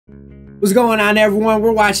What's going on, everyone?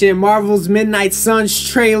 We're watching Marvel's Midnight Suns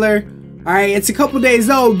trailer. Alright, it's a couple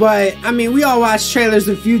days old, but I mean, we all watch trailers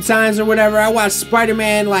a few times or whatever. I watched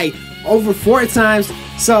Spider-Man like over 4 times.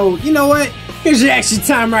 So, you know what? Here's your extra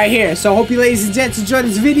time right here. So, hope you ladies and gents enjoyed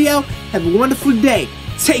this video. Have a wonderful day.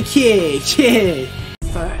 Take care. Yeah.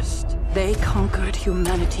 First, they conquered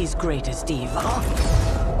humanity's greatest evil.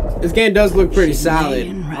 This game does look pretty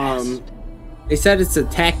solid. They said it's a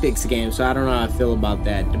tactics game, so I don't know how I feel about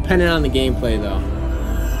that. Depending on the gameplay, though.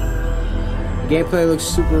 The gameplay looks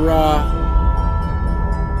super raw.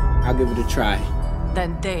 I'll give it a try.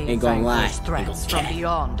 Then they ain't gonna lie. Threats from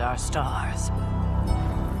beyond our stars,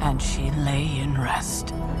 and she lay in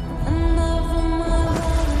rest.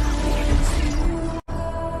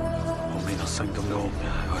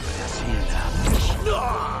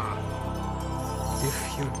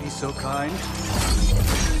 If you'd be so kind.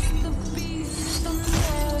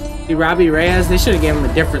 See, Robbie Reyes, they should have given him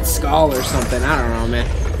a different skull or something. I don't know, man.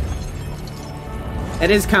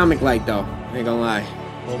 That is comic-like, though. I ain't gonna lie.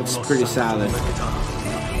 Looks pretty solid.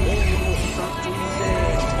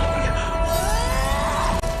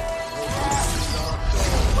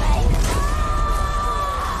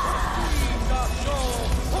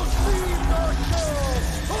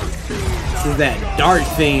 This is that dark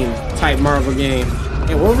theme type Marvel game.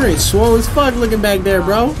 Hey, Wolverine's swole as fuck looking back there,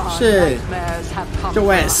 bro. Shit. Get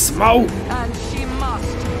your ass smoke. And she must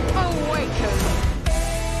awaken.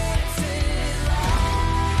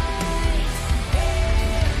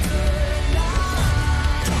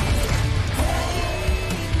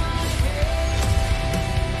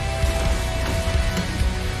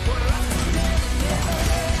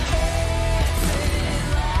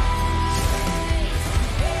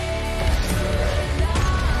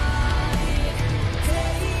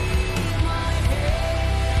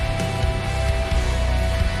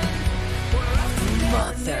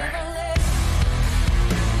 Mother.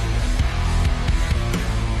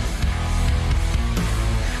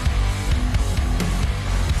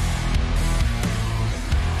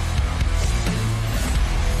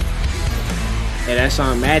 Hey, that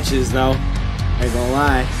song matches, though. Ain't gonna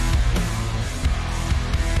lie.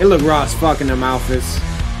 It look raw as fuck in them outfits.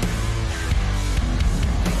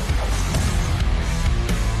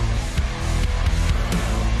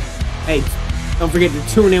 Hey, don't forget to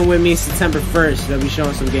tune in with me September 1st. They'll be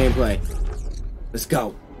showing some gameplay. Let's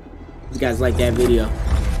go. You guys like that video?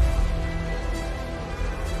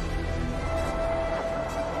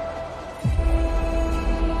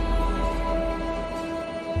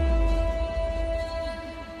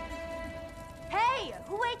 Hey,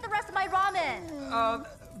 who ate the rest of my ramen?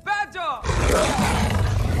 Badger!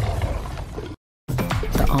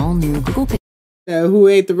 The all-new Google Pixel. Who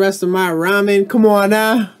ate the rest of my ramen? Come on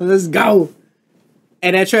now. Let's go.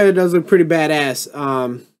 And that trailer does look pretty badass.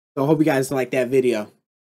 So I hope you guys like that video.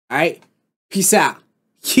 Alright? Peace out.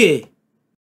 Yeah.